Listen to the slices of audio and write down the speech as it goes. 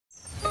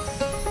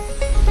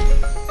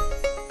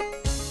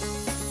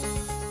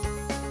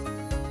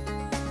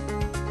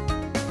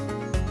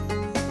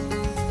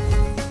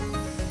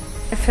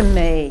for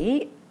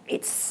me,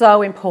 it's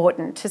so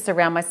important to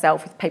surround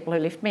myself with people who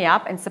lift me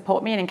up and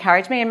support me and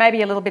encourage me, and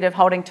maybe a little bit of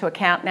holding to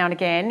account now and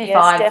again if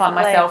I find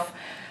myself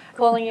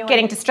calling you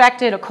getting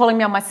distracted or calling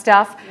me on my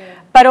stuff. Yeah.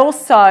 But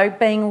also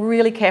being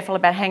really careful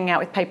about hanging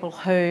out with people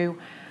who,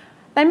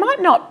 they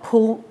might not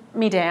pull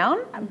me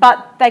down,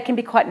 but they can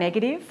be quite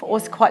negative or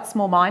quite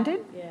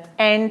small-minded. Yeah.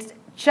 And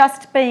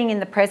just being in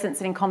the presence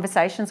and in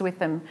conversations with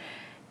them,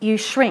 you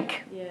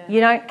shrink. Yeah.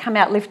 You don't come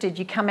out lifted,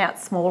 you come out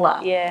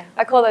smaller. Yeah.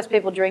 I call those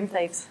people dream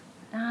thieves.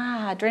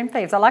 Ah, dream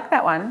thieves. I like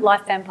that one.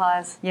 Life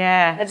vampires.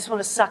 Yeah. They just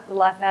want to suck the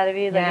life out of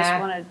you. They just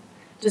want to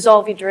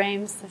dissolve your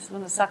dreams. They just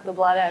want to suck the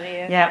blood out of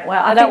you. Yeah,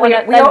 well,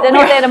 they're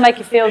not there to make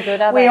you feel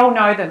good, are they? We all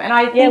know them. And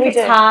I think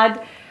it's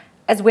hard.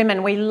 As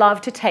women, we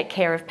love to take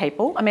care of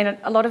people. I mean,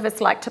 a lot of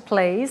us like to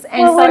please.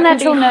 And well, so we're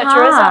natural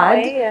nurturers,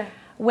 aren't we? Yeah.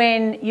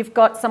 When you've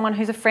got someone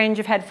who's a friend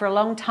you've had for a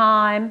long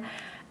time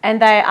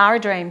and they are a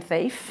dream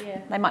thief.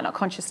 Yeah. They might not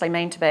consciously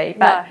mean to be,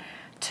 but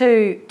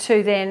to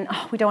then,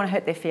 we don't want to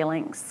hurt their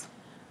feelings.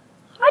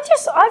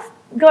 I've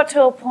got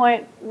to a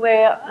point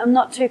where I'm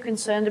not too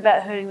concerned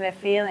about hurting their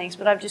feelings,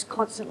 but I've just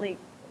consciously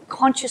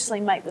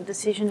make the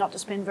decision not to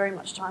spend very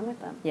much time with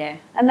them. Yeah.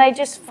 And they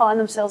just find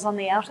themselves on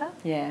the outer.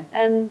 Yeah.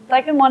 And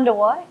they can wonder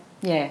why.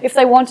 Yeah. If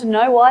they want to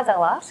know why,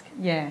 they'll ask.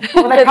 Yeah.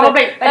 Well, they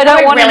probably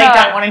don't want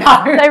to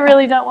know. They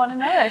really don't want to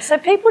know. So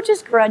people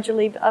just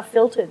gradually are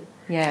filtered.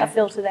 Yeah. Are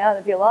filtered out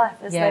of your life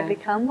as they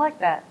become like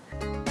that.